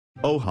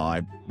Oh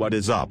hi, what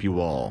is up you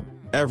all?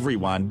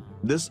 Everyone,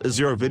 this is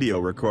your video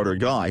recorder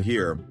guy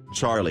here,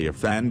 Charlie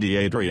Effendi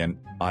Adrian.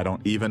 I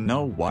don't even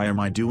know why am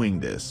I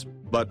doing this,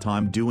 but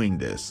I'm doing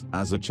this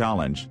as a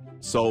challenge.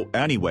 So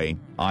anyway,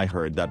 I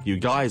heard that you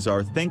guys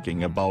are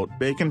thinking about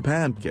bacon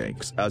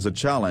pancakes as a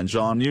challenge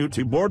on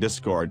YouTube or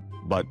Discord,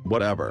 but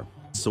whatever.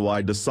 So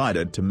I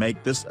decided to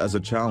make this as a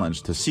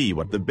challenge to see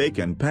what the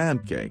bacon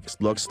pancakes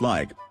looks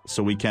like,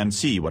 so we can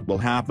see what will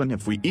happen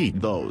if we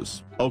eat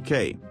those.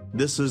 Okay,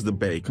 this is the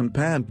bacon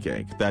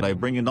pancake that I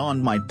bring it on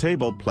my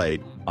table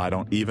plate. I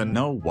don't even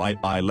know why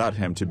I let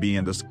him to be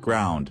in this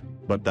ground,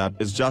 but that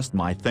is just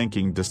my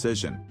thinking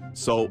decision.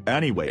 So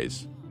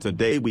anyways,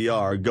 today we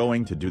are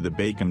going to do the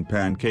bacon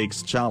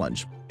pancakes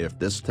challenge. If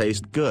this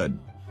tastes good,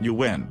 you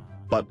win,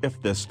 but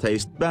if this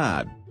tastes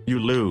bad, you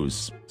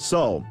lose.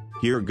 So,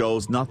 here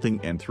goes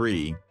nothing in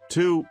 3,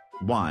 2,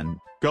 1,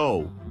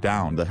 go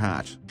down the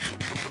hatch.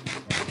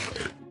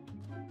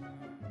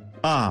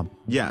 Ah,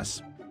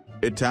 yes.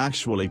 It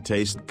actually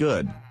tastes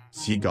good.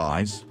 See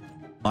guys?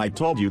 I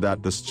told you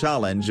that this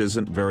challenge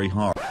isn't very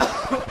hard.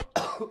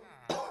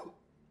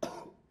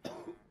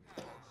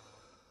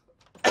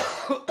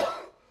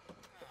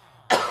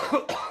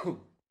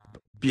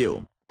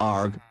 Pew,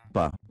 arg,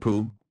 ba,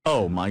 poo,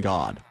 oh my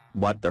god,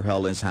 what the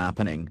hell is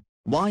happening?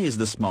 Why is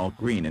the smoke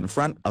green in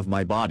front of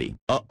my body?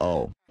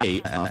 Uh-oh.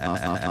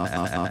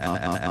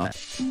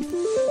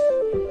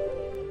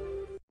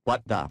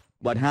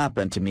 What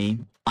happened to me?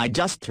 I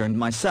just turned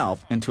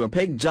myself into a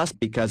pig just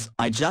because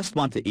I just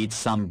want to eat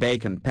some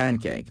bacon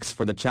pancakes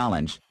for the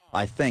challenge.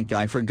 I think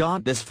I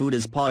forgot this food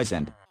is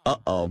poisoned.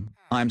 Uh-oh,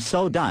 I'm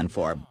so done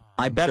for.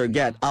 I better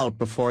get out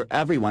before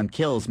everyone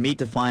kills me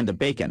to find the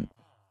bacon.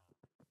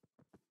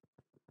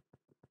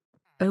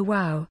 Oh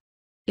wow.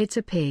 It's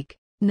a pig.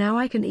 Now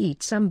I can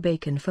eat some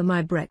bacon for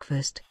my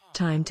breakfast.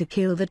 Time to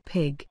kill that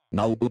pig.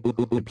 No,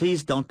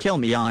 please don't kill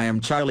me. I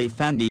am Charlie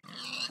Effendi.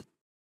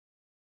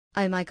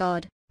 Oh my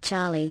god,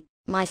 Charlie,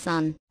 my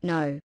son,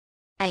 no.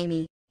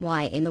 Amy,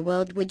 why in the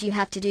world would you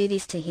have to do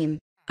this to him?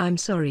 I'm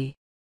sorry.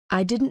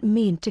 I didn't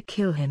mean to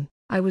kill him.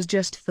 I was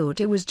just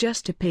thought it was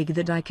just a pig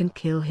that I can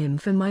kill him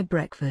for my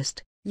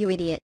breakfast. You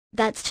idiot,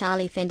 that's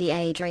Charlie Effendi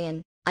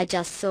Adrian. I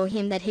just saw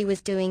him that he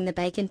was doing the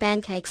bacon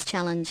pancakes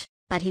challenge.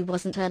 But he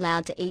wasn't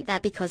allowed to eat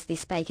that because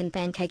this bacon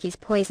pancake is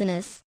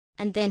poisonous,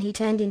 and then he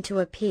turned into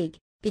a pig,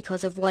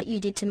 because of what you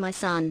did to my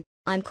son.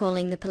 I'm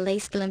calling the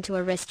police to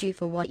arrest you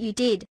for what you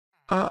did.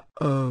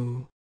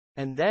 Uh-oh.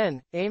 And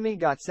then, Amy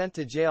got sent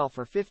to jail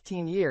for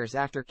 15 years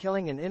after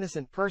killing an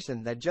innocent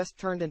person that just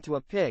turned into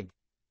a pig.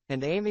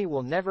 And Amy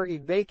will never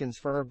eat bacons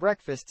for her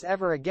breakfasts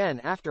ever again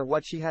after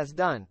what she has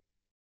done.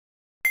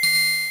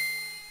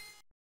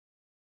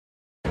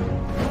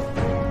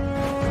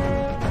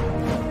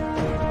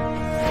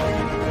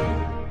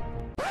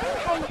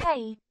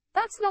 Hey,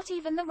 that's not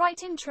even the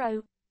right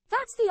intro.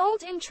 That's the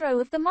old intro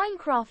of the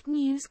Minecraft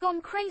news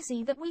gone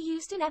crazy that we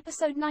used in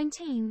episode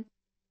 19.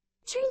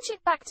 Change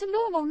it back to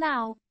normal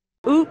now.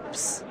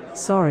 Oops,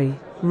 sorry,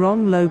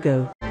 wrong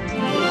logo.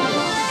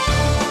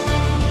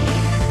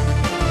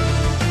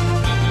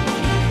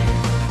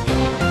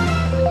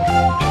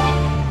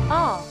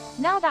 Ah,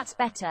 now that's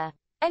better.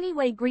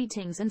 Anyway,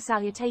 greetings and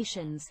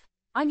salutations.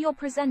 I'm your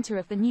presenter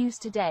of the news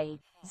today,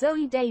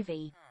 Zoe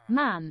Davies.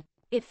 Man,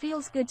 it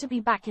feels good to be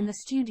back in the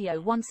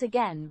studio once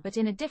again, but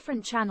in a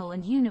different channel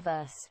and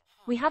universe.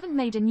 We haven't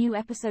made a new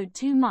episode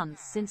 2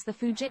 months since the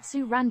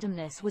fujitsu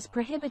randomness was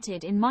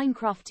prohibited in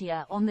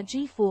Minecraftia on the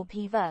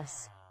G4P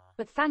verse.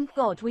 But thank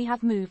God we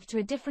have moved to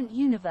a different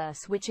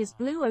universe, which is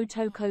Blue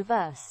Otoko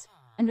verse.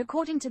 And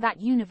according to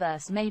that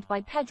universe made by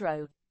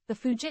Pedro, the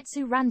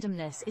fujitsu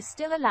randomness is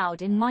still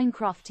allowed in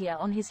Minecraftia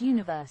on his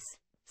universe.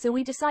 So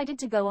we decided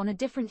to go on a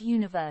different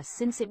universe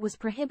since it was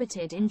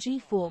prohibited in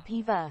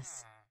G4P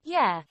verse.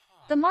 Yeah.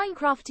 The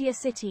Minecraftia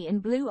city in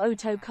Blue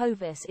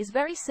Otokovis is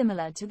very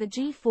similar to the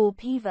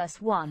G4P verse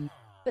 1,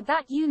 but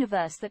that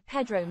universe that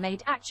Pedro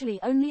made actually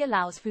only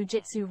allows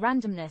Fujitsu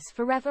randomness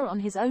forever on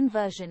his own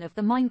version of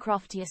the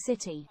Minecraftia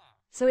city,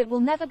 so it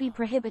will never be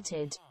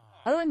prohibited.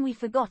 Oh, and we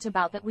forgot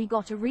about that, we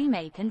got a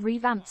remake and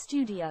revamped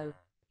studio.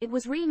 It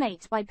was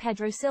remaked by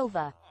Pedro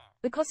Silva,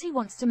 because he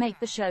wants to make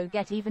the show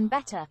get even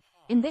better.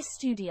 In this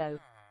studio,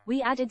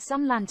 we added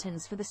some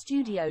lanterns for the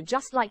studio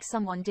just like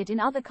someone did in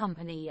other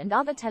company and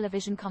other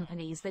television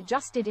companies that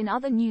just did in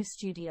other news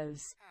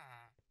studios.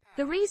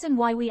 The reason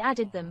why we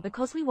added them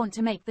because we want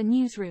to make the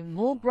newsroom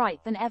more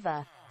bright than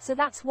ever, so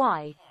that's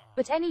why.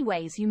 But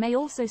anyways, you may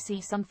also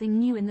see something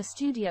new in the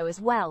studio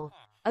as well.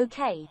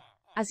 Okay,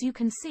 as you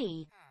can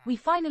see, we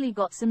finally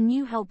got some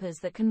new helpers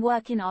that can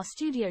work in our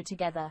studio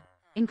together,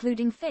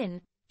 including Finn,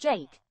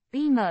 Jake,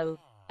 Bmo,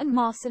 and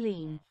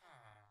Marceline.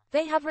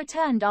 They have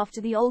returned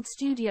after the old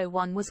Studio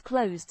 1 was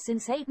closed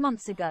since 8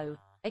 months ago,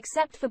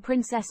 except for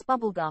Princess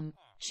Bubblegum.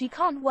 She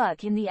can't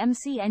work in the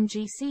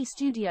MCNGC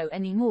studio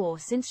anymore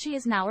since she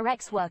is now a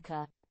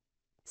ex-worker.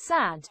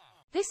 Sad.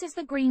 This is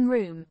the green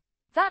room.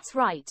 That's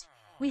right.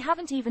 We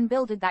haven't even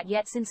builded that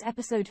yet since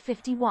episode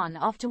 51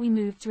 after we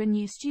moved to a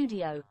new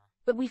studio,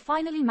 but we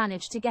finally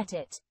managed to get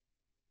it.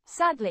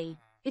 Sadly,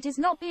 It is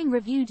not being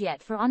reviewed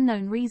yet for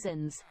unknown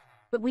reasons,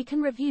 but we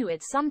can review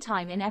it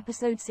sometime in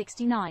episode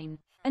 69.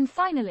 And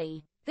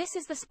finally, this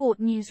is the sport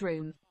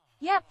newsroom.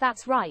 Yep,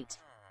 that's right.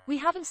 We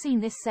haven't seen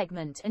this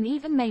segment and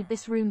even made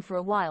this room for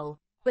a while,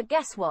 but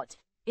guess what?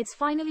 It's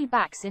finally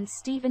back since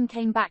Steven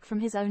came back from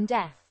his own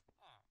death.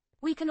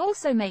 We can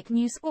also make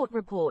new sport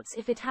reports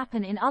if it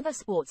happen in other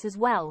sports as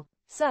well.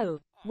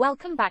 So,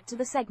 welcome back to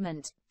the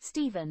segment,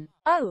 Steven.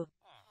 Oh,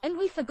 and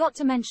we forgot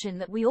to mention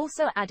that we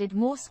also added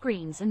more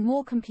screens and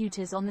more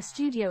computers on the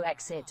studio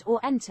exit or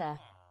enter.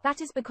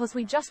 That is because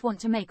we just want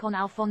to make on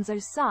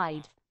Alfonso's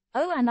side.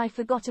 Oh, and I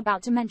forgot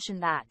about to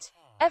mention that.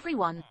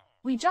 Everyone,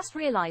 we just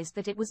realized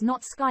that it was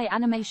not Sky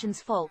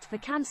Animation's fault for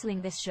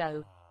cancelling this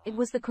show. It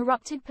was the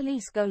corrupted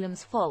police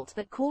golem's fault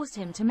that caused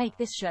him to make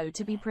this show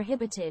to be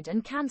prohibited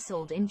and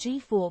cancelled in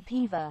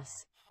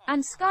G4P-verse.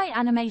 And Sky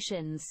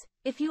Animations,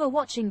 if you are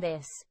watching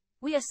this,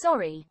 we are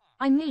sorry.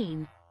 I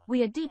mean,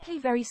 we are deeply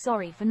very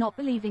sorry for not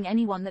believing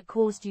anyone that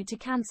caused you to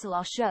cancel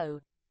our show.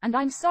 And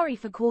I'm sorry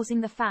for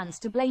causing the fans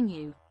to blame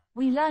you.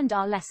 We learned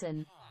our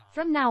lesson.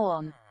 From now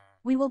on,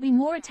 we will be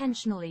more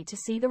attentionally to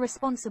see the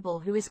responsible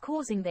who is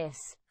causing this.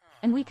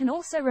 And we can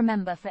also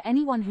remember for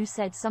anyone who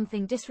said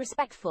something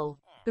disrespectful.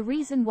 The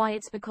reason why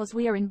it's because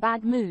we are in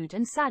bad mood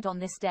and sad on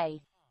this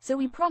day. So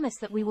we promise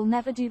that we will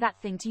never do that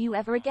thing to you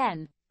ever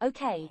again,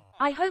 okay?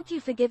 I hope you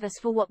forgive us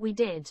for what we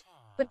did.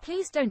 But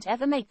please don't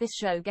ever make this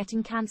show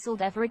getting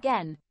cancelled ever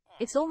again.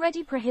 It's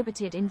already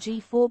prohibited in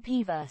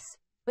G4P-verse.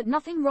 But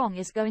nothing wrong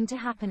is going to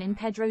happen in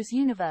Pedro's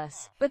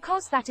universe,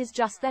 because that is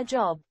just their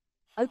job.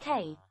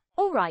 Okay?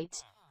 Alright.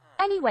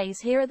 Anyways,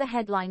 here are the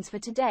headlines for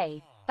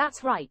today.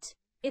 That's right.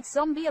 It's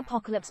zombie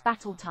apocalypse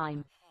battle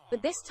time.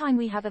 But this time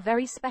we have a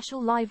very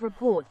special live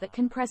report that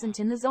can present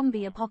in the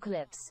zombie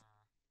apocalypse.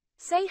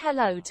 Say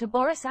hello to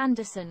Boris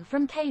Anderson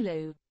from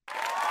Kalu.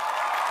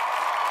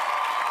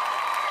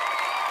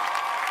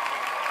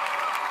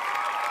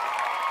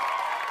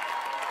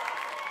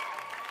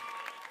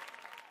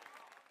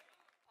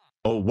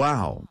 Oh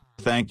wow,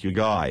 thank you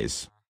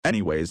guys.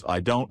 Anyways,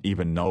 I don't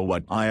even know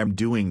what I am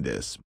doing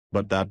this,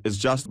 but that is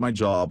just my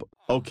job.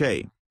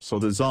 Okay, so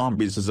the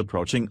zombies is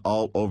approaching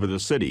all over the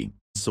city.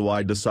 So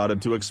I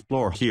decided to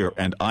explore here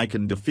and I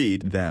can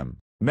defeat them.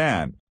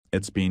 Man,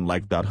 it's been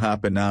like that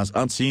happen as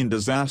unseen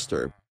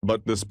disaster,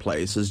 but this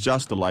place is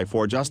just a life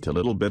or just a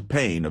little bit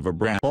pain of a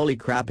brand. Holy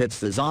crap, it's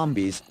the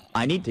zombies.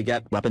 I need to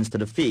get weapons to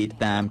defeat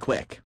them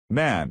quick.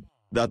 Man,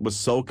 that was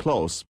so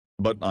close,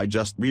 but I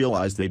just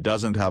realized they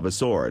doesn't have a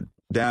sword.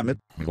 Damn it.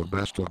 What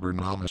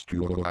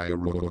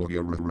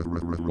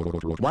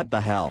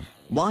the hell?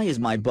 Why is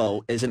my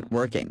bow isn't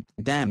working?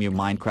 Damn you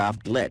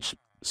Minecraft glitch.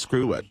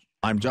 Screw it.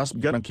 I'm just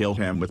gonna kill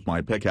him with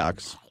my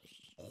pickaxe.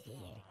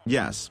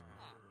 Yes.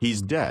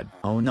 He's dead.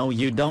 Oh no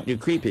you don't, you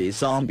creepy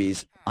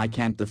zombies. I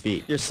can't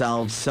defeat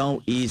yourselves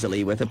so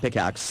easily with a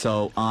pickaxe,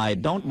 so I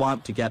don't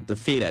want to get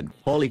defeated.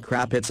 Holy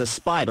crap, it's a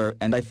spider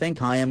and I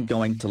think I am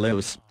going to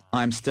lose.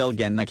 I'm still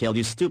gonna kill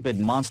you stupid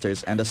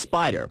monsters and a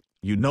spider.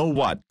 You know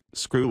what?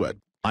 Screw it.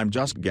 I'm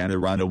just gonna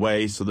run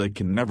away so they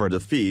can never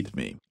defeat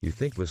me. You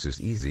think this is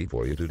easy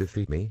for you to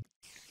defeat me?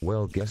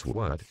 Well, guess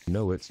what?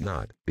 No, it's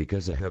not,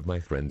 because I have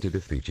my friend to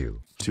defeat you.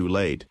 Too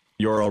late.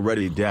 You're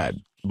already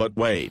dead. But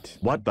wait,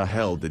 what the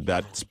hell did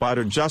that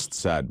spider just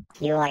said?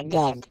 You are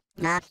dead.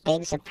 Not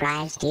big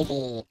surprise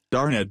TV.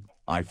 Darn it,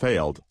 I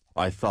failed.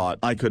 I thought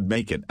I could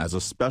make it as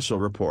a special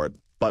report,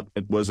 but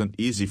it wasn't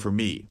easy for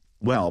me.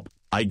 Well,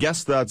 I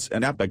guess that's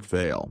an epic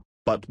fail.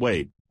 But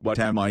wait, what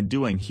am I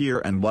doing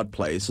here and what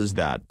place is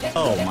that?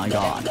 Oh my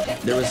god,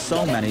 there is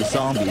so many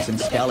zombies and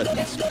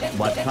skeletons.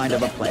 What kind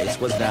of a place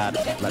was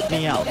that? Let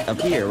me out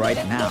of here right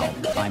now.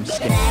 I'm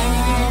scared.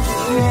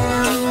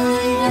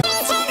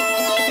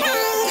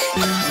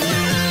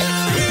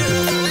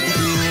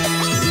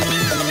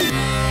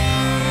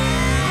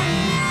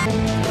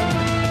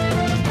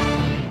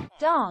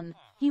 Darn,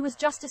 he was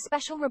just a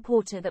special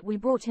reporter that we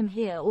brought him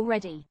here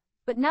already.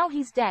 But now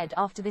he's dead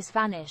after this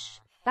vanish.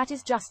 That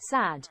is just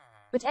sad.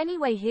 But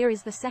anyway, here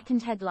is the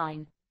second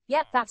headline.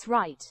 Yep, that's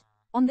right.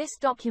 On this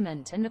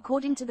document and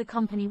according to the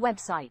company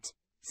website,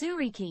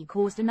 ZooReeKee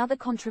caused another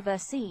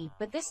controversy,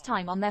 but this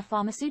time on their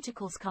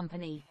pharmaceuticals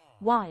company.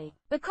 Why?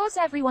 Because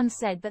everyone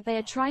said that they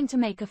are trying to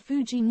make a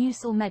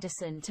fujitsu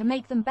medicine to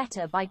make them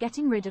better by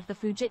getting rid of the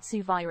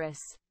fujitsu virus.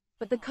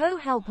 But the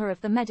co-helper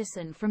of the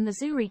medicine from the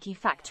ZooReeKee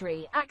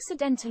factory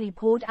accidentally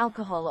poured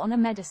alcohol on a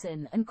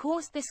medicine and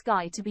caused this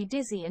guy to be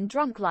dizzy and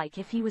drunk like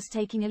if he was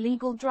taking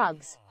illegal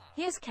drugs.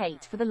 Here's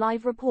Kate for the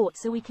live report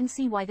so we can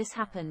see why this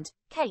happened.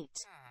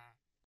 Kate.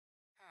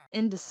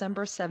 In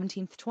December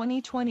 17,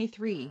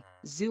 2023,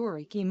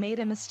 ZooReeKee made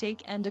a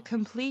mistake and a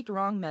complete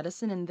wrong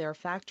medicine in their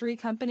factory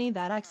company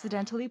that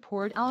accidentally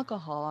poured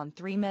alcohol on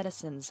 3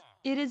 medicines.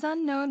 It is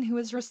unknown who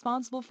is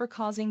responsible for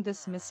causing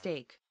this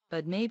mistake,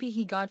 but maybe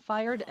he got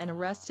fired and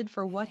arrested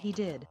for what he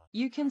did.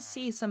 You can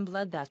see some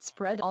blood that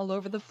spread all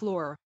over the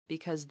floor,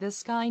 because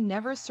this guy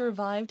never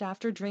survived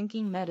after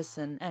drinking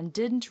medicine and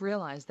didn't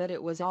realize that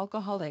it was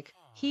alcoholic.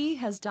 He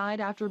has died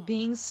after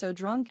being so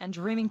drunk and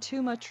dreaming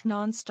too much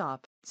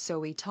non-stop, so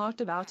we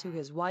talked about to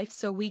his wife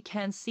so we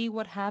can see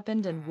what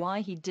happened and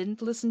why he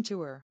didn't listen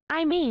to her.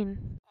 I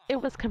mean,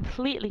 it was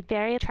completely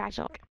very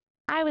tragic.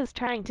 I was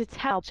trying to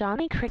tell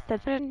Johnny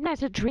Christopher not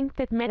to drink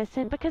that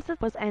medicine because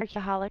it was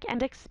alcoholic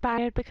and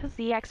expired because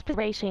the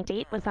expiration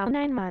date was on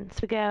 9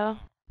 months ago.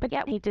 But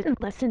yet he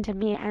didn't listen to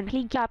me and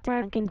he got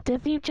drunk and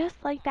dizzy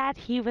just like that.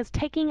 He was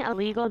taking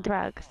illegal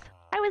drugs.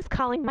 I was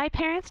calling my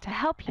parents to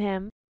help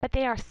him, but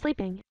they are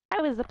sleeping.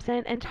 I was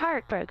upset and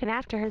heartbroken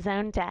after his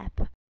own death.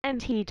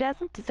 And he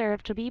doesn't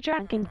deserve to be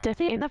drunk and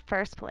dizzy in the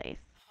first place.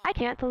 I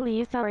can't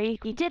believe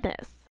ZooReeKee did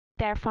this.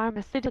 Their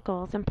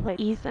pharmaceuticals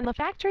employees and the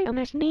factory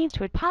owners need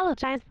to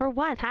apologize for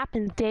what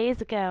happened days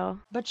ago.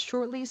 But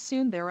shortly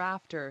soon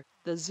thereafter,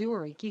 the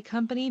ZooReeKee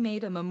company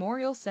made a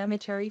memorial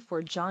cemetery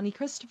for Johnny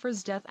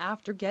Christopher's death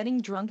after getting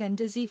drunk and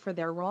dizzy for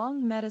their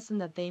wrong medicine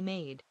that they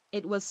made.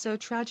 It was so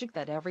tragic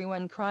that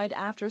everyone cried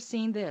after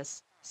seeing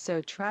this.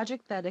 So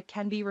tragic that it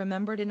can be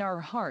remembered in our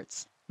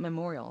hearts,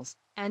 memorials,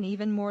 and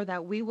even more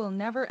that we will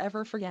never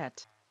ever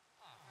forget.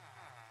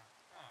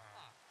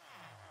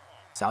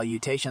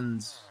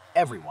 Salutations,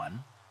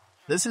 everyone.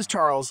 This is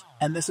Charles,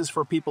 and this is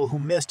for people who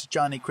missed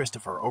Johnny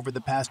Christopher over the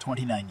past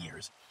 29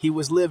 years. He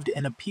was lived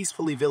in a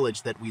peacefully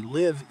village that we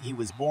live. He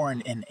was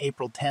born in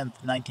April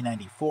 10th,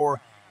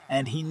 1994,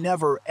 and he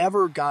never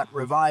ever got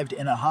revived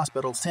in a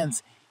hospital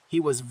since.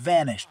 He was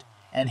vanished,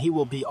 and he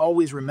will be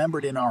always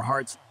remembered in our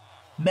hearts.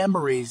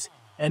 Memories,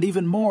 and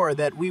even more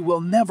that we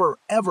will never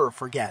ever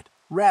forget.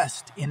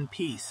 Rest in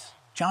peace.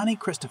 Johnny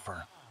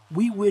Christopher,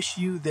 we wish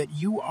you that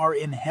you are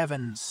in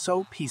heaven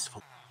so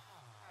peaceful.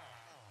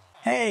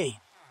 Hey,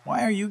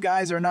 why are you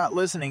guys not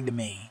listening to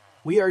me?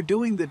 We are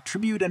doing the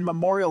tribute and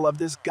memorial of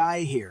this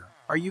guy here.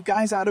 Are you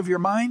guys out of your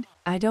mind?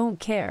 I don't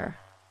care.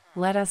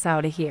 Let us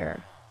out of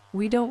here.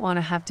 We don't want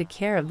to have to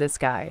care of this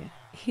guy.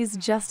 He's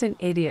just an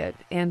idiot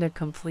and a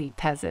complete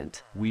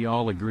peasant. We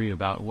all agree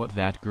about what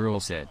that girl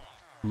said.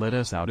 Let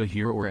us out of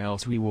here or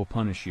else we will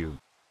punish you.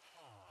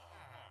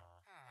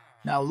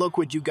 Now look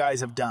what you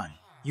guys have done.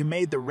 You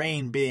made the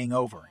rain being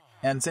over.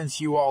 And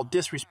since you all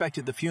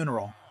disrespected the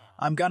funeral,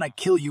 I'm gonna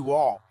kill you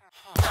all.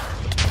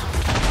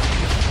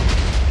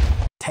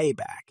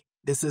 Payback.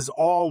 This is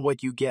all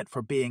what you get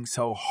for being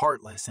so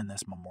heartless in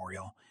this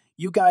memorial.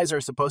 You guys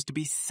are supposed to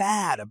be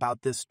sad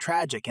about this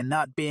tragic and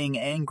not being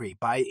angry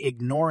by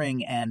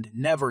ignoring and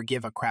never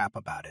give a crap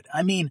about it.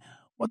 I mean,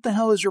 what the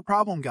hell is your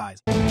problem, guys?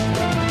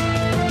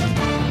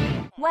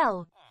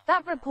 Well,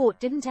 that report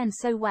didn't end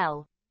so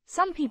well.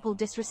 Some people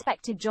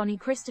disrespected Johnny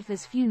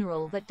Christopher's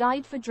funeral that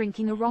died for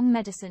drinking a wrong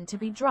medicine to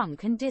be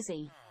drunk and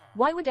dizzy.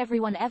 Why would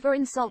everyone ever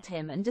insult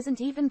him and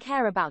doesn't even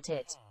care about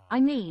it?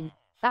 I mean,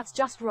 that's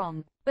just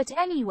wrong. But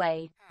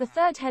anyway, the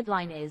third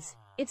headline is,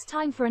 it's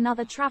time for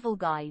another travel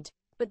guide.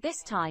 But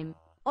this time,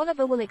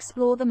 Oliver will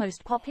explore the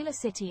most popular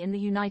city in the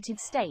United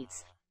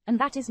States, and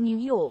that is New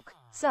York.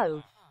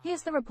 So,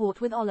 here's the report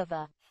with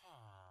Oliver.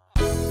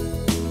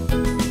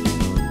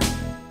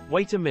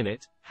 Wait a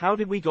minute, how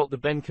did we got the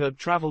Ben Curb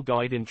travel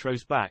guide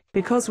intros back?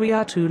 Because we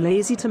are too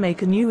lazy to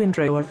make a new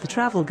intro of the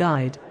travel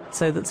guide,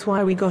 so that's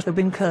why we got the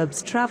Ben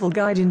Curb's travel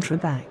guide intro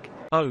back.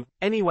 Oh,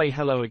 anyway,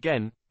 hello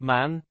again,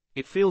 man.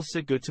 It feels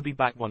so good to be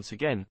back once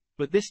again,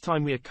 but this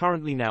time we are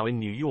currently now in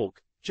New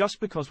York,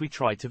 just because we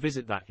tried to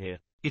visit that here.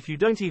 If you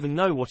don't even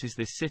know what is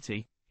this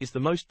city, it's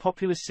the most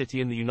populous city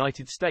in the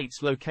United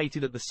States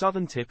located at the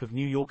southern tip of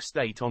New York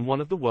State on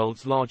one of the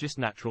world's largest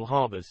natural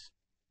harbors.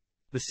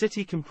 The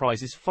city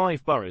comprises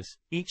 5 boroughs,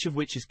 each of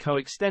which is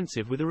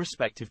coextensive with a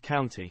respective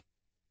county.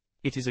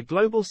 It is a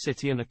global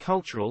city and a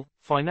cultural,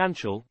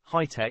 financial,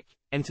 high-tech,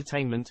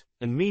 entertainment,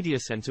 and media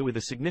center with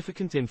a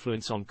significant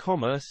influence on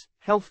commerce,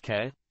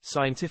 healthcare,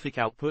 scientific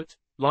output,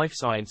 life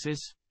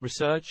sciences,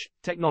 research,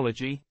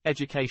 technology,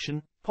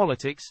 education,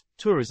 politics,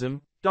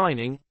 tourism,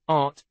 dining,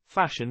 art,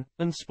 fashion,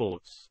 and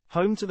sports.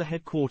 Home to the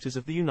headquarters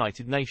of the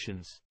United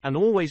Nations. And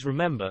always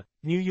remember,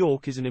 New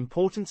York is an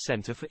important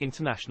center for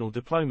international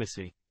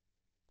diplomacy.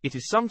 It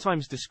is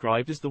sometimes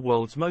described as the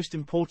world's most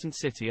important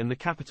city and the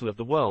capital of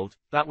the world.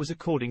 That was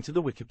according to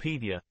the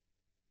Wikipedia.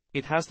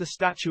 It has the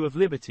Statue of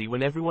Liberty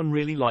when everyone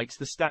really likes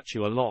the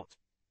statue a lot.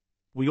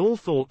 We all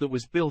thought that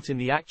was built in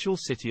the actual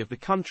city of the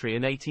country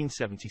in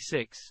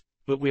 1876,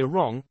 but we're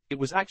wrong, it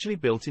was actually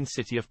built in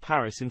city of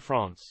Paris in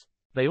France.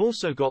 They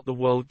also got the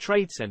World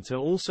Trade Center,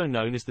 also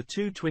known as the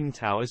Two Twin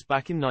Towers,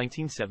 back in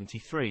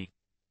 1973.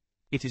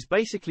 It is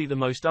basically the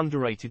most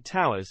underrated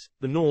towers,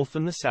 the North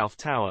and the South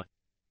Tower.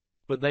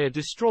 But they are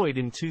destroyed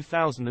in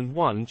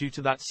 2001 due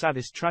to that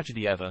saddest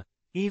tragedy ever.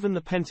 Even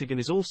the Pentagon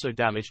is also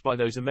damaged by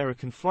those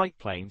American flight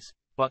planes,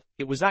 but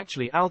it was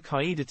actually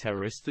Al-Qaeda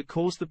terrorists that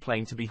caused the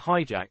plane to be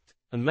hijacked,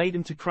 and made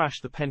them to crash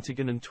the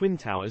Pentagon and Twin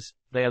Towers.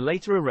 They are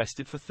later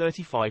arrested for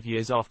 35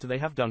 years after they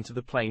have done to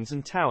the planes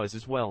and towers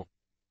as well.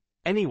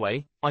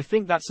 Anyway, I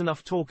think that's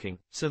enough talking,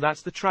 so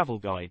that's the travel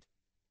guide.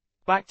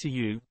 Back to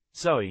you,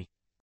 Zoe.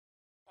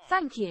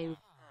 Thank you,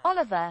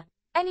 Oliver.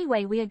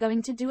 Anyway, we are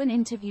going to do an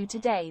interview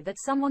today that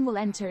someone will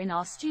enter in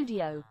our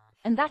studio,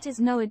 and that is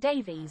Noah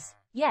Davies.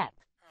 Yep,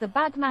 the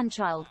Bagman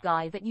Child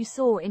guy that you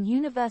saw in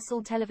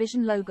Universal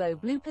Television logo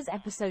bloopers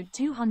episode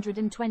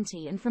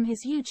 220 and from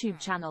his YouTube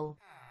channel.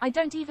 I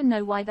don't even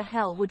know why the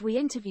hell would we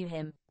interview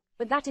him,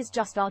 but that is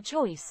just our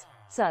choice.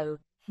 So,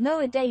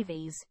 Noah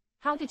Davies,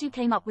 how did you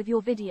came up with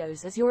your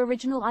videos as your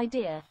original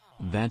idea?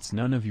 That's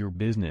none of your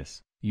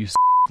business, you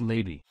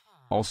lady.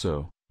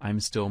 Also,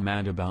 I'm still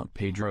mad about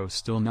Pedro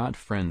still not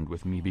friend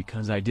with me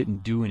because I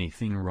didn't do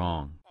anything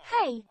wrong.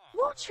 Hey,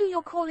 watch who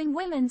you're calling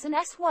women's an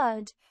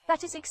S-word.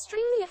 That is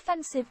extremely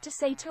offensive to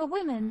say to a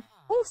woman.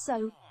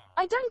 Also,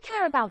 I don't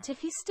care about if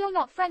he's still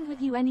not friend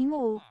with you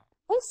anymore.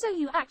 Also,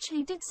 you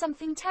actually did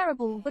something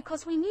terrible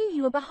because we knew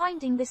you were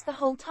behinding this the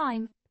whole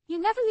time. You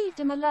never left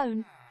him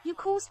alone. You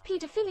caused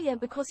pedophilia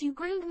because you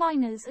groomed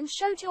minors and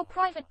showed your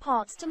private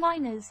parts to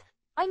minors.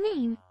 I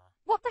mean,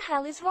 what the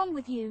hell is wrong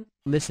with you?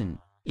 Listen,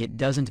 it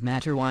doesn't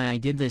matter why I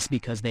did this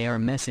because they are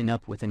messing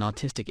up with an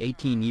autistic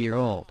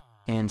 18-year-old.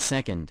 And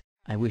second,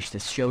 I wish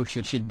this show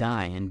should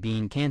die and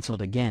being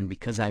cancelled again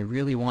because I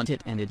really want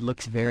it and it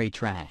looks very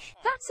trash.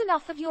 That's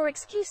enough of your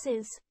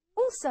excuses.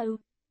 Also,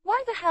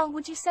 why the hell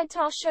would you send to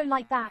our show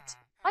like that?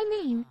 I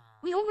mean,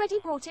 we already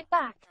brought it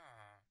back.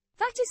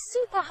 That is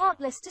super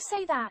heartless to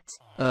say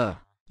that.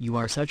 You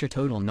are such a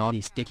total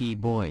naughty sticky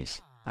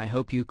boys. I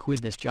hope you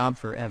quit this job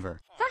forever.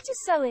 That is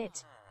so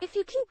it. If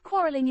you keep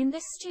quarreling in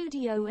this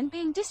studio and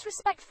being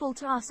disrespectful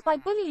to us by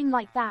bullying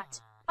like that,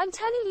 I'm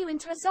turning you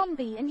into a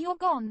zombie and you're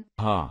gone.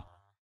 Ha.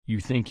 You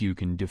think you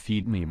can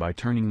defeat me by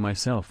turning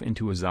myself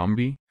into a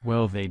zombie?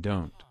 Well, they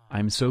don't.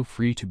 I'm so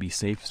free to be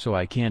safe so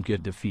I can't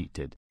get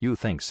defeated. You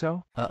think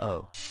so?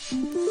 Uh-oh.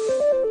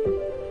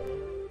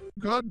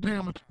 God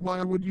damn it,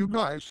 why would you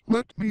guys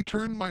let me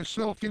turn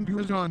myself into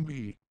a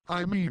zombie?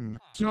 I mean,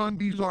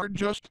 zombies are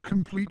just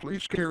completely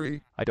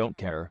scary. I don't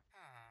care.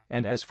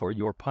 And as for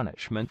your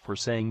punishment for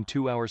saying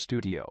to our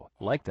studio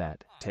like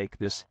that, take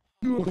this.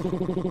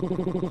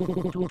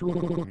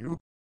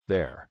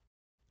 There.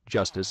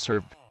 Justice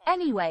served.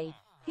 Anyway,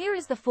 here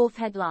is the fourth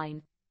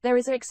headline. There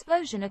is an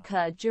explosion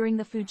occurred during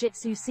the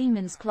Fujitsu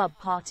Siemens Club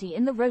party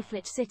in the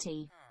RoflWitch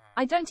City.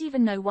 I don't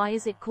even know why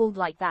is it called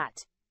like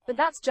that. But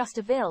that's just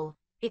a Ville.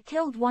 It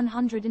killed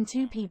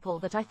 102 people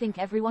that I think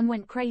everyone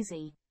went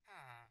crazy.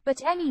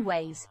 But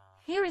anyways,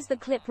 here is the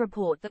clip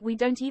report that we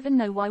don't even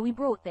know why we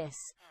brought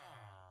this.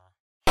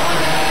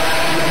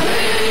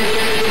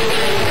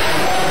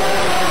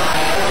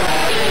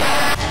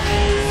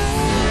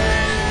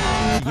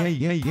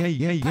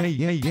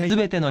 す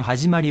べての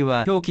始まり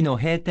は狂気の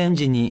閉店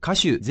時に歌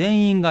手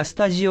全員がス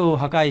タジオを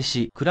破壊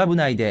し、クラブ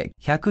内で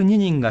102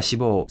人が死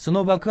亡。そ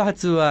の爆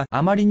発は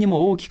あまりに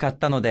も大きかっ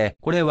たので、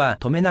これは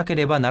止めなけ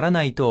ればなら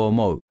ないと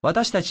思う。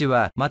私たち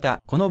はま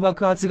たこの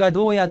爆発が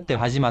どうやって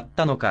始まっ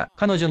たのか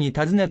彼女に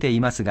尋ねて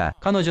いますが、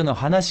彼女の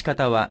話し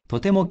方はと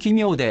ても奇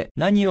妙で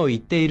何を言っ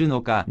ている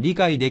のか理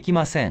解でき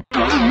ません。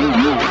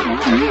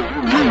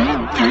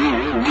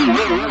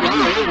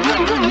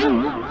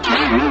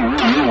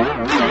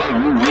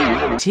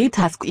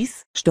T-Task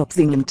is, Stop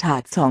Singen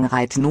Tat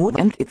Songwrite Note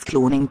and It's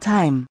Cloning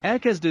Time.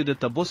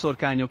 Elkezdődött a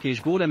boszorkányok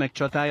és gólemek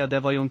csatája, de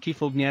vajon ki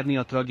fog nyerni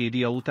a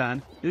tragédia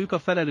után? Ők a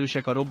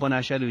felelősek a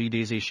robbanás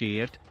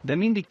előidézéséért, de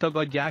mindig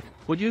tagadják,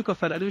 hogy ők a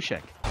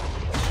felelősek?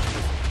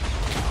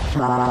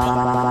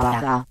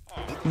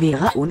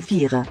 Vera und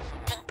Viere.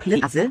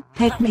 Please,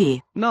 help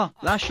me. Na,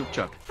 lássuk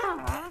csak.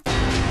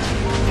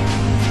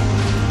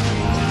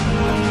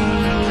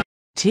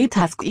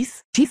 T-Task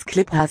is, this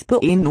clip has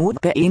been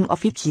not been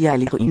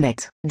officially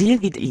ruined. Deal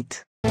with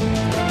it.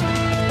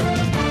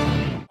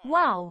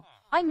 Wow,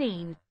 I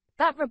mean,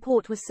 that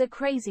report was so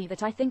crazy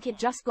that I think it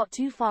just got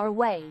too far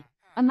away.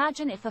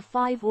 Imagine if a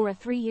 5 or a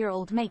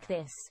 3-year-old make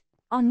this.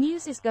 Our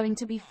news is going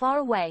to be far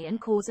away and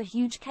cause a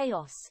huge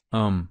chaos.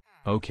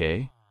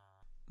 Okay.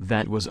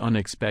 That was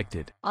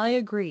unexpected. I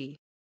agree.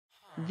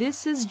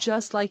 This is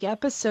just like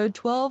episode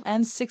 12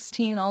 and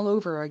 16 all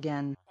over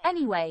again.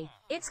 Anyway,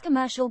 it's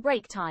commercial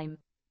break time.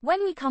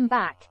 When we come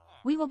back,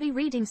 we will be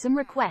reading some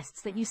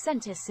requests that you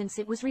sent us since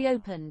it was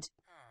reopened.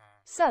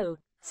 So,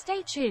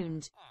 stay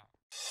tuned.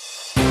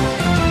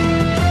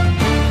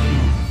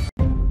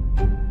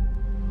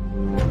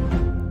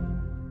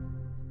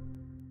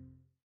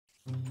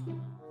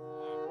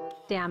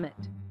 Damn it.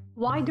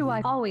 Why do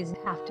I always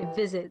have to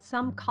visit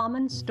some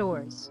common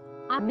stores?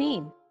 I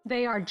mean,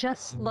 they are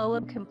just slow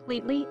and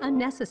completely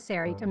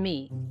unnecessary to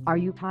me. Are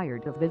you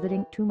tired of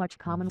visiting too much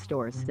common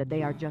stores that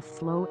they are just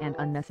slow and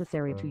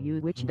unnecessary to you,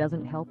 which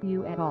doesn't help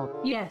you at all?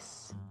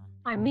 Yes.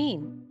 I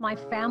mean, my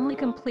family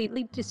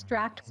completely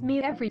distracts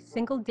me every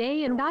single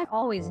day and I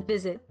always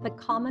visit the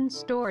common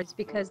stores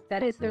because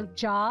that is their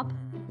job.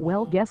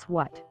 Well, guess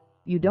what?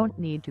 You don't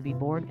need to be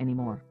bored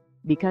anymore.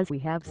 Because we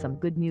have some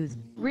good news.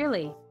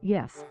 Really?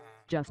 Yes.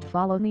 Just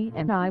follow me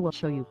and I will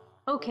show you.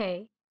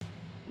 Okay.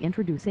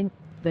 Introducing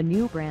the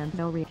new brand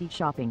ZooReeKee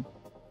Shopping.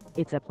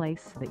 It's a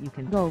place that you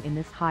can go in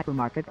this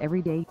hypermarket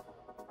every day.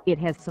 It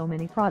has so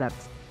many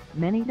products,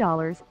 many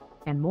dollars,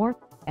 and more,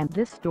 and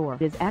this store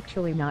is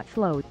actually not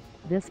slow.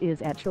 This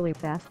is actually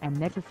fast and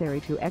necessary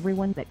to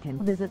everyone that can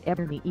visit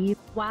every day.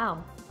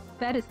 Wow.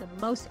 That is the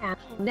most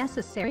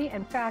necessary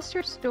and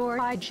faster store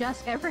I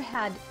just ever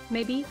had.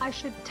 Maybe I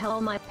should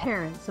tell my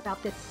parents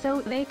about this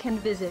so they can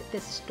visit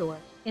this store.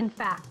 In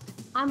fact,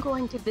 I'm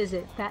going to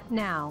visit that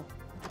now.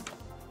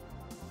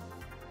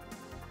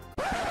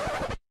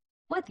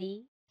 What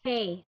the?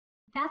 Hey,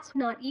 that's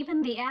not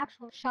even the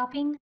actual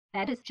shopping.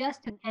 That is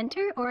just an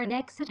enter or an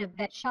exit of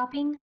that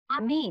shopping.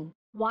 I mean,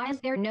 why is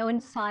there no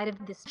inside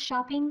of this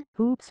shopping?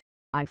 Oops,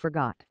 I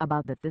forgot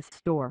about that. This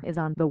store is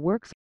on the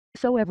works,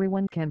 so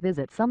everyone can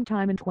visit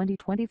sometime in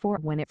 2024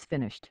 when it's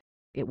finished.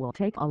 It will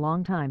take a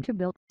long time to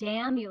build.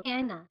 Damn you,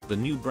 Anna. The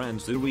new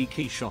brand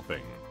ZooReeKee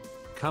shopping.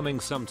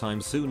 Coming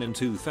sometime soon in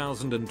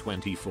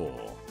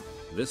 2024.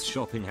 This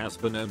shopping has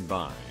been owned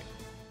by...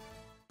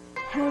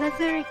 Hello,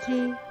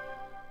 ZooReeKee.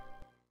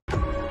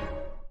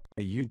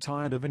 Are you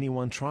tired of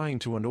anyone trying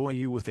to annoy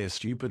you with their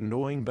stupid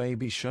annoying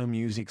baby show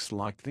musics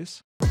like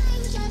this?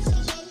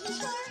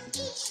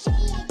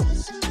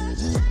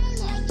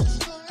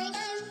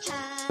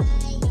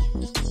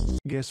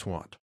 Guess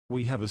what?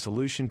 We have a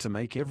solution to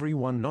make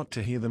everyone not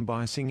to hear them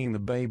by singing the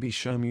baby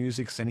show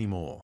musics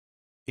anymore.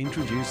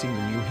 Introducing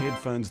the new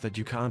headphones that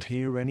you can't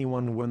hear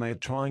anyone when they are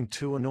trying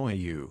to annoy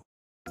you.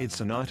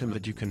 It's an item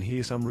that you can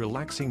hear some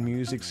relaxing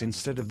musics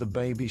instead of the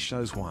baby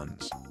shows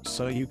ones,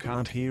 so you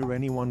can't hear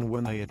anyone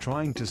when they are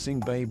trying to sing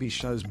baby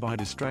shows by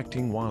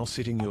distracting while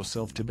sitting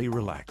yourself to be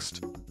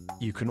relaxed.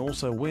 You can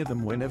also wear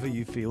them whenever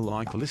you feel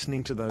like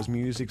listening to those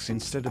musics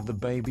instead of the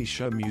baby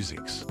show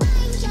musics.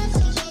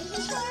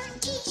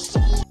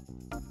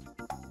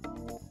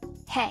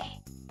 Hey,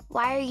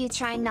 why are you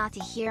trying not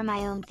to hear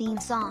my own theme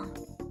song?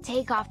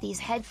 Take off these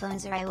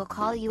headphones or I will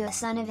call you a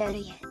son of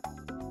idiot.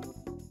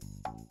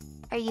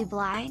 Are you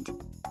blind?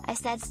 I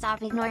said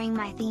stop ignoring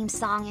my theme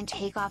song and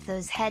take off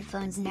those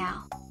headphones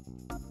now.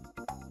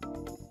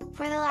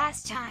 For the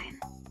last time,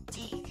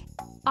 take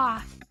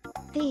off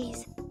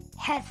these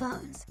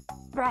headphones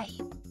right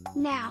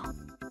now.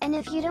 And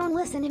if you don't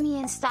listen to me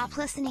and stop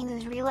listening to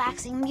those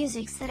relaxing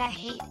musics that I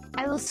hate,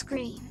 I will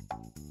scream.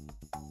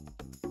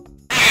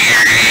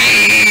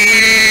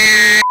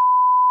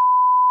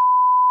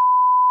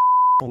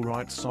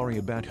 Alright, sorry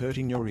about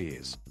hurting your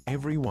ears,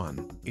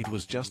 everyone. It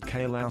was just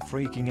Kayla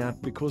freaking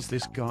out because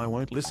this guy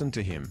won't listen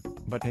to him.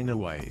 But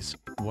anyways,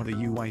 what are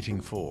you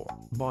waiting for?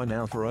 Buy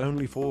now for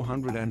only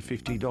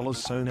 $450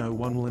 so no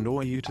one will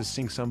annoy you to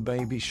sing some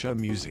baby show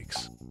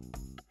musics.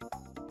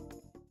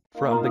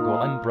 From the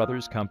Golan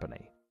Brothers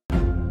Company.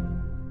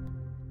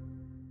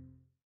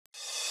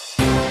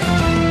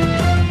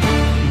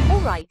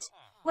 Alright,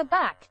 we're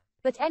back.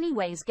 But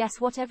anyways, guess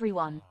what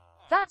everyone?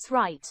 That's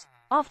right.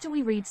 After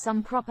we read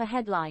some proper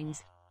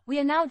headlines, we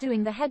are now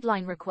doing the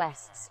headline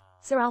requests.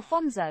 Sir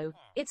Alfonso,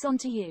 it's on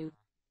to you.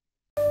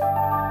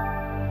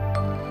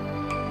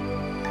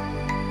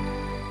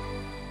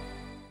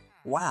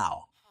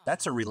 Wow,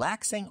 that's a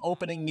relaxing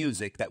opening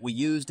music that we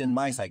used in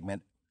my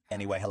segment.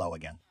 Anyway, hello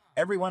again.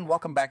 Everyone,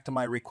 welcome back to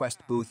my request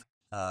booth.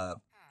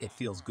 It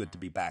feels good to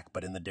be back,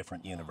 but in the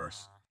different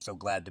universe. So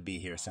glad to be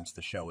here since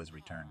the show has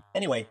returned.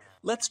 Anyway,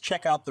 let's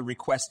check out the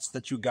requests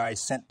that you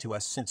guys sent to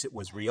us since it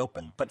was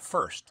reopened. But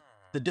first,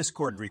 the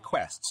Discord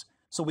requests,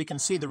 so we can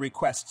see the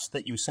requests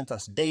that you sent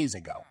us days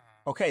ago.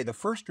 Okay, the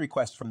first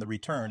request from the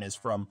return is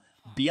from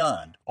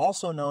Beyond,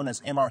 also known as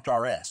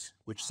MRRS,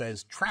 which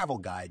says Travel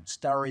Guide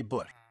Starry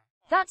Bush.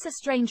 That's a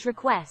strange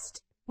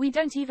request. We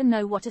don't even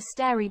know what a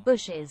starry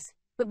bush is,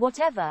 but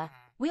whatever,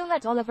 we'll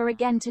let Oliver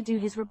again to do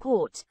his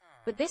report,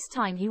 but this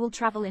time he will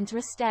travel into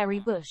a starry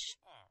bush.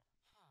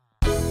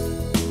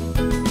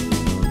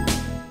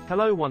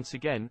 Hello once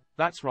again,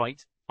 that's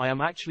right, I am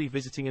actually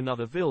visiting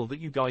another ville that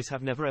you guys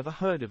have never ever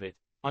heard of it.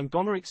 I'm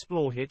gonna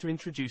explore here to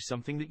introduce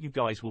something that you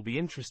guys will be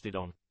interested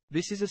on.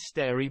 This is a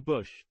starry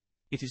bush.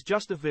 It is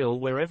just a ville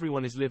where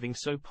everyone is living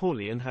so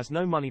poorly and has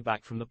no money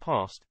back from the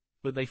past,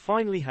 but they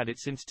finally had it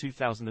since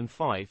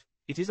 2005.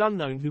 It is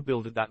unknown who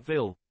builded that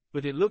ville,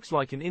 but it looks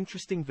like an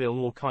interesting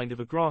ville or kind of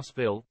a grass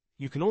ville.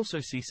 You can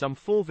also see some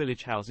 4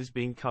 village houses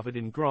being covered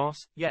in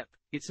grass. Yep,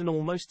 it's an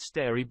almost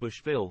starry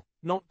bush ville,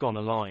 not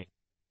gonna lie.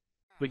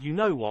 But you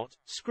know what,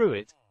 screw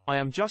it, I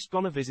am just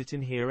gonna visit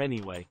in here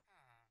anyway.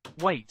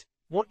 Wait,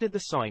 what did the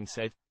sign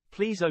said?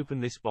 Please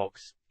open this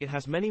box, it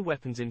has many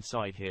weapons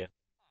inside here.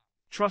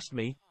 Trust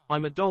me,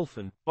 I'm a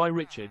Dolphin, by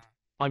Richard.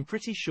 I'm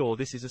pretty sure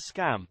this is a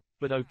scam,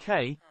 but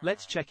okay,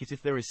 let's check it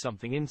if there is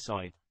something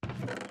inside.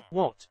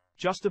 What,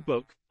 just a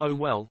book? Oh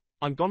well,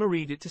 I'm gonna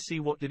read it to see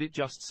what did it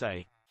just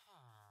say.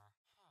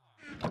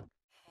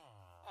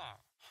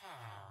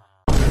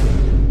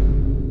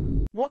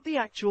 What the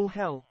actual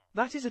hell?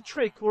 That is a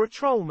trick or a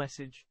troll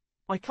message.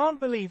 I can't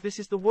believe this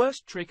is the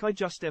worst trick I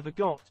just ever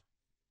got.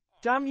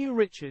 Damn you,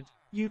 Richard,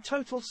 you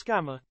total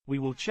scammer. We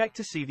will check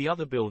to see the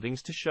other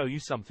buildings to show you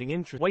something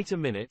interesting. Wait a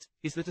minute,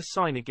 is that a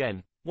sign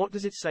again? What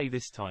does it say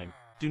this time?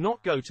 Do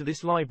not go to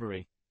this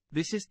library.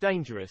 This is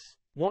dangerous.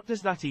 What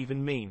does that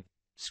even mean?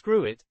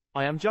 Screw it,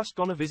 I am just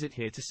gonna visit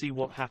here to see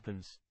what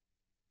happens.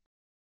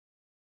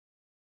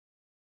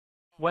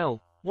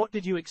 Well, what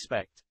did you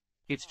expect?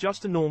 It's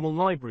just a normal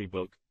library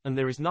book, and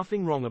there is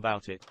nothing wrong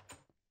about it.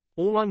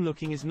 All I'm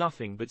looking is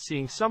nothing but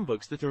seeing some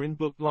books that are in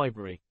book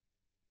library.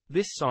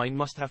 This sign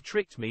must have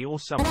tricked me or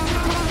something.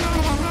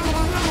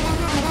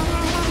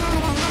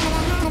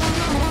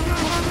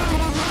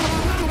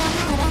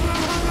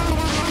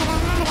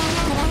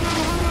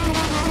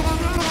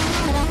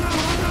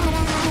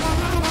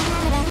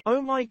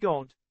 Oh my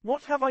god,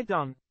 what have I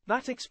done?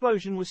 That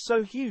explosion was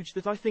so huge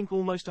that I think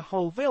almost a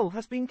whole ville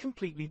has been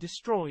completely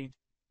destroyed.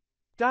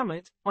 Damn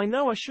it, I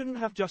know I shouldn't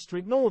have just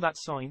ignored that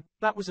sign,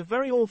 that was a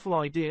very awful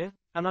idea,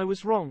 and I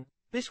was wrong.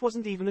 This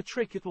wasn't even a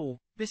trick at all,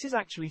 this is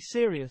actually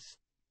serious.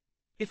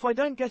 If I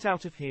don't get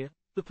out of here,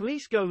 the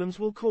police golems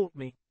will court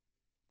me.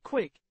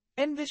 Quick,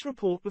 end this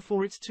report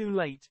before it's too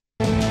late.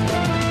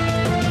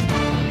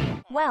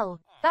 Well,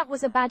 that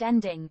was a bad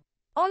ending.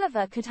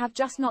 Oliver could have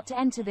just not to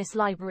enter this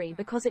library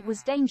because it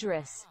was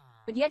dangerous,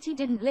 but yet he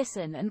didn't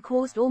listen and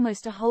caused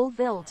almost a whole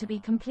ville to be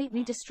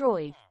completely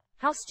destroyed.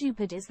 How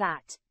stupid is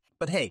that?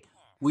 But hey,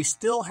 we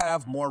still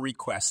have more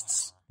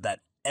requests that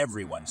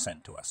everyone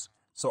sent to us,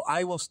 so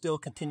I will still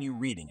continue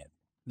reading it.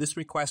 This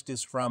request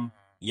is from,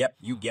 yep,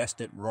 you guessed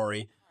it,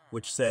 Rory,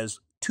 which says,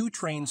 2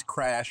 trains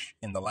crash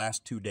in the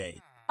last 2 days.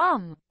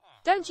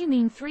 Don't you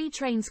mean 3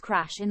 trains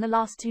crash in the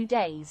last 2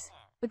 days?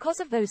 Because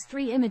of those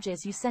 3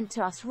 images you sent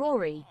to us,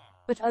 Rory.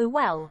 But oh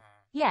well,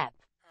 yep.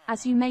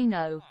 As you may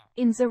know,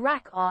 in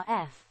Zorak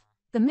RF,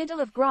 the middle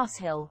of Grass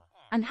Hill,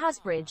 and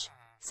Hasbridge,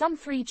 some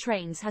 3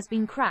 trains has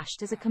been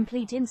crashed as a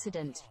complete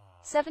incident.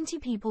 70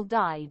 people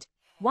died,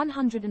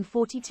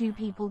 142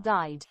 people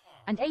died,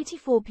 and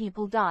 84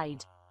 people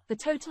died. The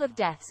total of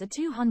deaths are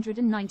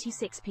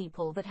 296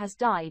 people that has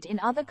died in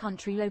other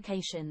country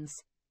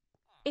locations.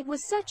 It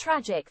was so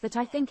tragic that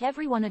I think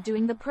everyone are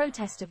doing the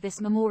protest of this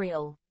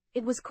memorial.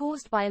 It was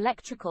caused by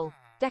electrical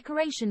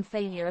decoration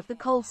failure of the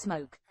coal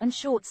smoke and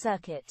short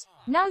circuit.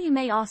 Now you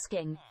may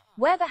asking,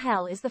 where the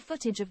hell is the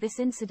footage of this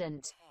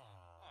incident?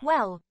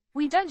 Well,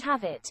 we don't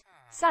have it,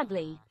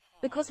 sadly,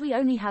 because we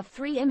only have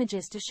 3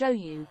 images to show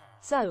you,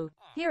 so,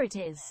 here it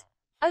is.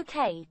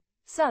 Okay,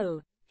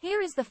 so,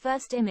 here is the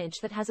first image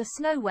that has a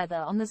snow weather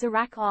on the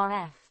Zorak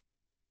RF.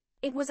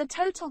 It was a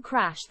total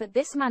crash that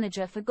this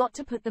manager forgot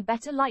to put the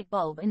better light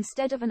bulb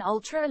instead of an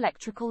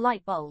ultra-electrical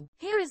light bulb.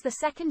 Here is the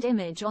second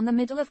image on the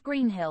middle of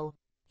Green Hill.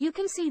 You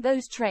can see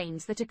those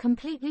trains that are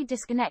completely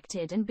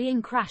disconnected and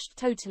being crashed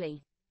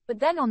totally.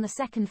 But then on the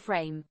second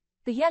frame,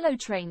 the yellow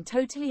train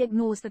totally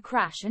ignores the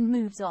crash and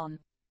moves on.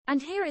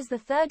 And here is the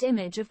third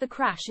image of the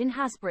crash in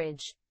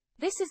Hasbridge.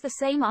 This is the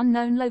same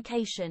unknown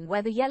location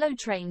where the yellow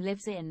train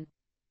lives in.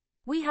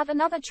 We have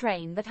another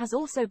train that has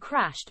also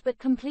crashed but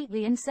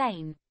completely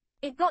insane.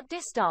 It got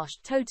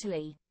distashed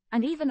totally,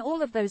 and even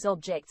all of those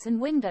objects and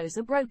windows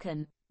are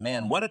broken.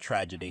 Man, what a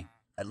tragedy.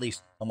 At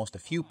least almost a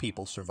few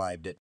people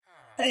survived it.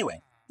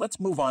 Anyway, let's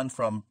move on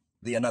from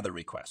the another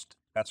request.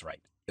 That's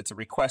right. It's a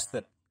request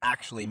that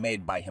actually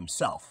made by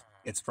himself.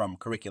 It's from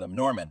Curriculum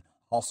Norman,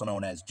 also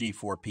known as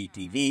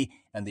G4PTV,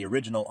 and the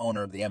original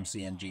owner of the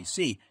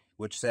MCNGC,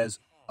 which says,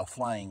 a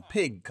flying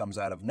pig comes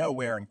out of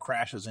nowhere and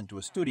crashes into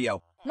a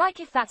studio.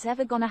 Like if that's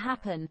ever gonna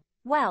happen.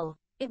 Well,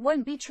 it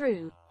won't be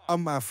true.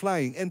 I'm a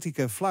flying anti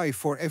can fly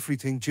for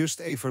everything just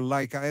even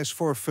like I as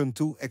for fun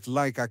to act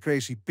like a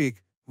crazy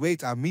pig.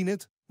 Wait a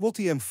minute, what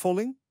I am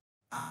falling?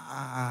 De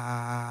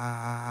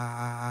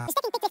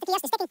stekking pik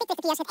verkeers, het enige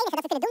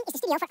dat we kunnen doen is de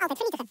studio voor altijd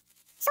vernietigen.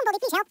 Somebody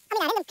please help, I'm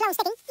in a random clone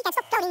stekking, I can't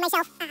stop cloning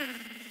myself.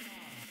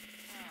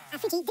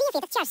 Fuji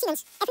 43, Charles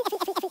Siemens,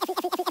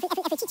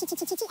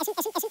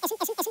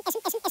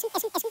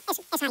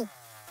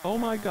 Oh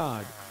my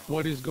god,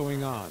 what is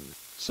going on?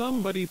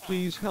 Somebody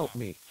please help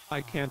me,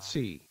 I can't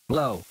see.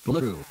 Hello,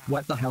 Blue,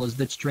 what the hell is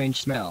that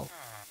strange smell?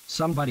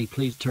 Somebody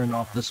please turn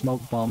off the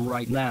smoke bomb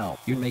right now,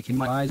 you're making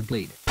my eyes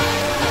bleed.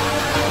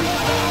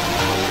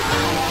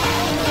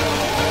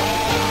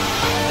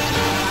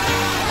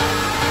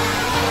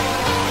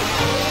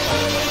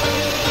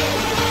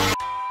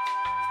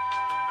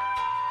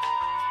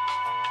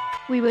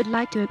 We would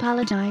like to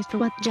apologize for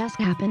what just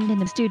happened in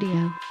the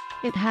studio.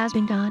 It has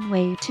been gone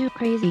way too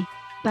crazy,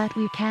 but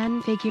we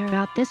can figure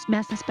out this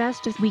mess as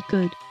best as we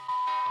could.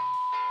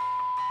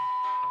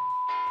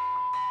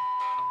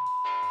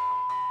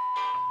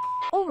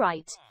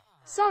 Alright.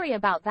 Sorry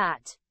about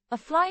that. A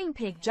flying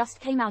pig just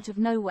came out of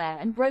nowhere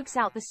and broke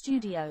out the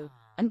studio,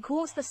 and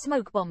caused the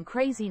smoke bomb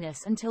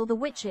craziness until the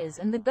witches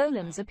and the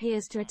golems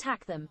appears to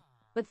attack them.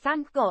 But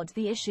thank God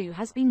the issue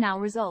has been now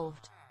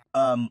resolved.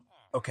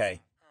 Okay.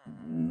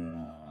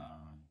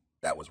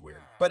 That was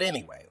weird. But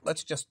anyway,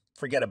 let's just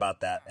forget about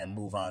that and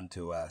move on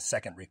to a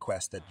second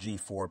request that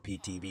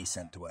G4PTV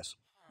sent to us,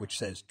 which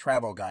says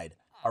Travel Guide,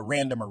 a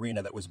random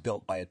arena that was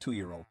built by a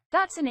 2-year-old.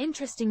 That's an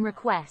interesting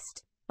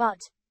request. But,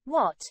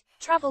 what?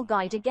 Travel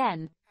Guide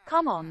again?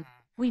 Come on.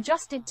 We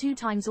just did 2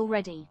 times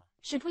already.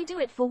 Should we do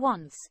it for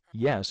once?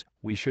 Yes,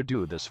 we should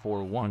do this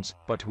for once,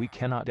 but we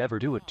cannot ever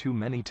do it too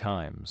many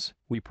times.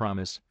 We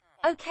promise.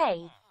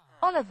 Okay.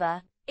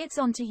 Oliver, it's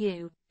on to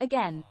you,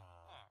 again.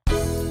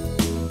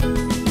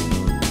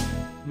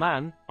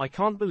 Man, I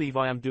can't believe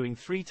I am doing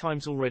 3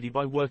 times already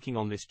by working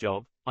on this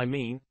job. I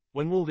mean,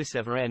 when will this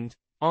ever end?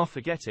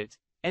 Forget it.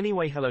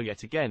 Anyway, hello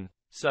yet again.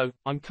 So,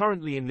 I'm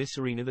currently in this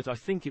arena that I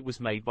think it was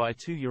made by a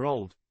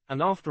 2-year-old,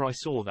 and after I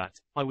saw that,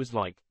 I was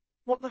like,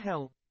 what the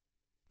hell?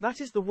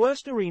 That is the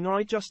worst arena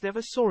I just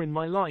ever saw in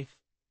my life.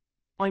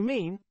 I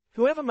mean,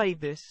 whoever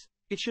made this,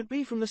 it should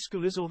be from the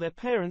schoolers or their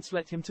parents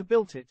let him to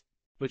build it.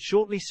 But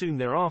shortly soon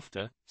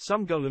thereafter,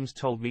 some golems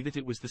told me that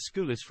it was the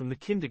schoolers from the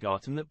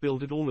kindergarten that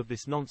builded all of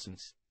this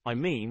nonsense. I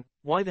mean,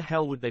 why the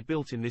hell would they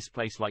build in this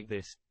place like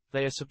this?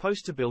 They are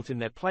supposed to build in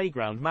their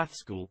playground math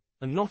school,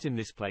 and not in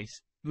this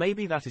place.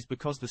 Maybe that is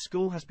because the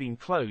school has been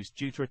closed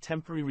due to a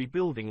temporary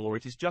rebuilding, or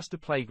it is just a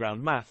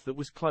playground math that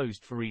was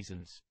closed for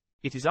reasons.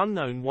 It is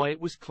unknown why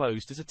it was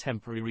closed as a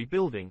temporary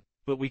rebuilding,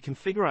 but we can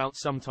figure out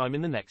sometime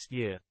in the next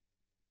year.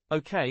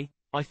 Okay,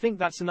 I think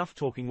that's enough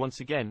talking once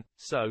again,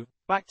 so,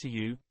 back to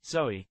you,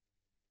 Zoe.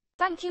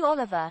 Thank you,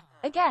 Oliver,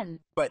 again.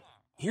 But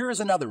here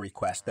is another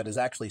request that is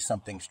actually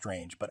something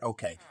strange, but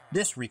okay.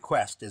 This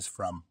request is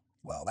from,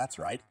 well, that's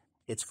right.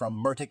 It's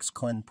from Mertix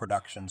Clin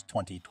Productions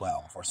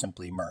 2012, or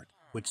simply Mert,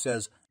 which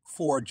says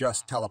 4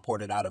 just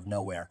teleported out of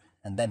nowhere,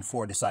 and then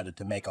 4 decided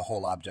to make a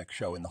whole object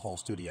show in the whole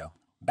studio.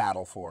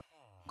 Battle for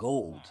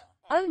gold.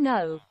 Oh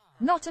no,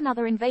 not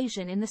another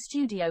invasion in the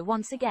studio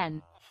once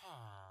again.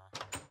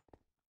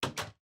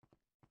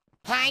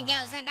 Hi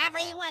news and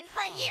everyone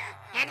for here,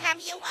 and have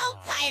you all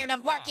tired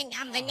of working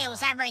on the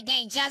news every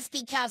day just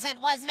because it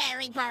was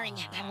very boring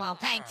and it will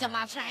take too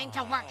much trying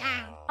to work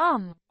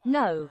on?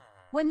 No,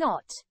 we're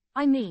not.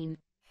 I mean,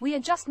 we are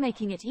just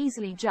making it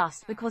easily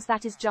just because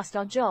that is just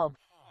our job.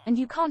 And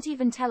you can't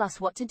even tell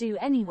us what to do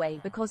anyway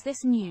because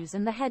this news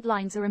and the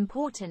headlines are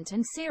important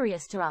and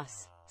serious to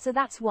us. So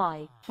that's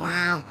why.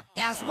 Well,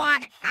 guess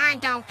what? I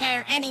don't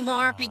care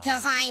anymore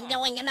because I'm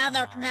doing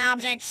another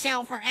object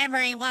show for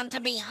everyone to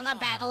be on a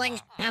battling,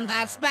 and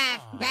that's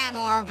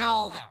battle or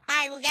gold.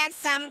 I will get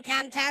some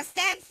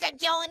contestants to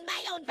join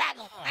my own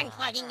battle,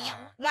 including you.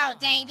 No,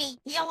 Davey,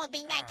 you will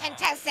be my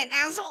contestant,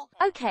 asshole.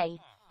 Okay,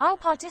 I'll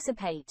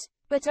participate,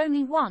 but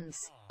only once,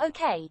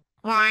 okay?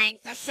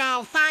 Alright, the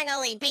show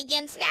finally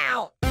begins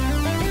now.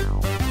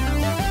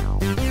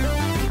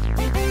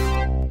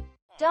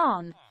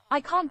 Darn,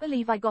 I can't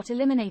believe I got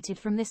eliminated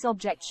from this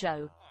object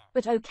show.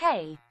 But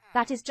okay,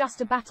 that is just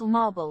a battle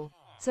marble,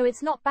 so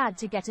it's not bad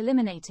to get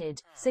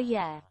eliminated, so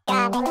yeah.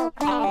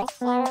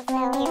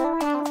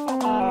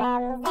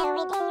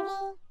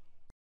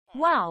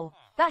 Wow,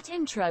 that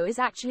intro is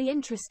actually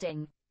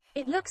interesting.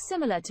 It looks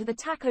similar to the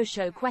Taco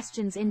Show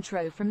questions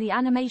intro from the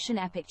Animation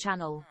Epic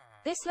channel.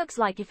 This looks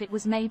like if it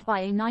was made by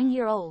a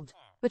 9-year-old.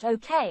 But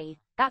okay,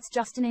 that's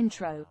just an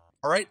intro.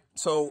 Alright,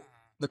 so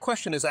the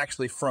question is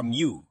actually from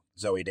you,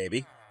 Zoe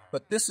Davy,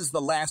 but this is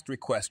the last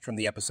request from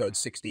the episode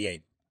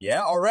 68.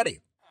 Yeah,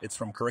 already. It's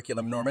from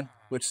Curriculum Norman,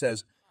 which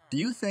says, do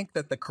you think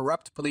that the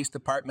corrupt police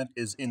department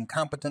is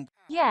incompetent?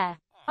 Yeah,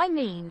 I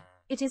mean,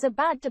 it is a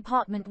bad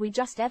department we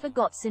just ever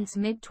got since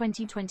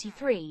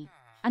mid-2023.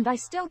 And I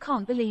still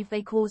can't believe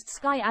they caused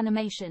Sky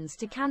Animations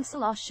to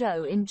cancel our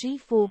show in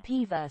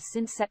G4Pverse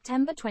since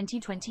September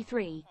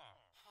 2023.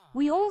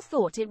 We all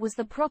thought it was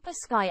the proper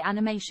Sky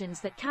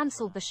Animations that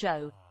cancelled the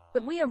show,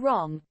 but we are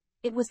wrong.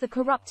 It was the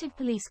corrupted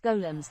police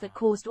golems that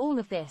caused all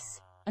of this,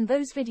 and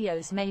those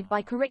videos made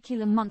by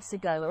Curriculum months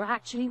ago are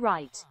actually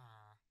right.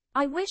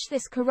 I wish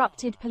this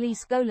corrupted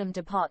police golem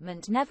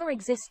department never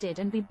existed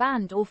and be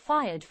banned or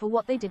fired for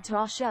what they did to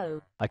our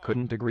show. I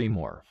couldn't agree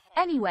more.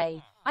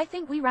 Anyway, I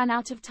think we ran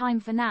out of time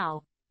for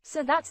now.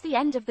 So that's the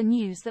end of the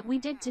news that we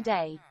did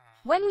today.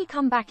 When we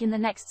come back in the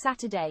next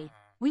Saturday,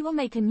 we will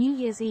make a New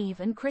Year's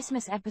Eve and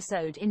Christmas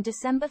episode in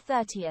December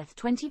 30th,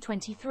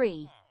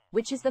 2023,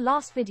 which is the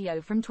last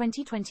video from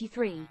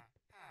 2023.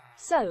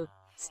 So,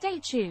 stay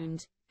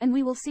tuned, and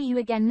we will see you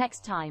again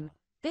next time.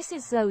 This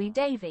is Zoe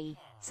Davy,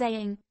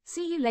 saying,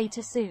 see you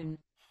later soon.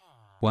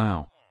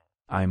 Wow.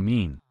 I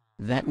mean,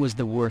 that was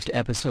the worst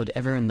episode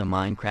ever in the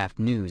Minecraft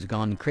news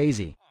gone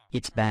crazy.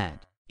 It's bad,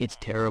 it's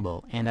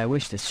terrible, and I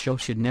wish this show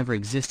should never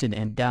existed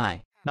and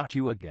die. Not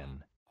you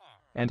again.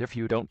 And if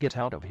you don't get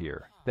out of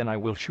here, then I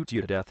will shoot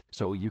you to death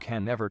so you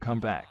can never come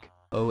back.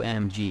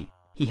 OMG,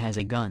 he has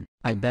a gun.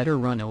 I better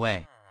run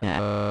away.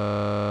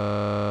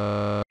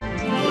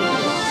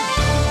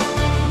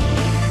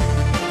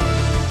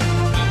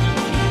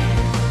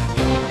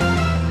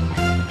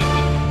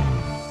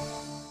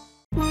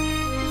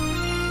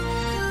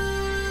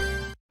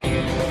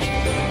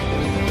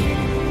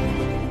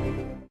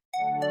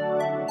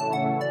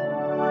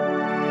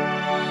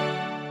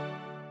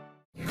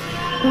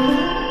 Thank you.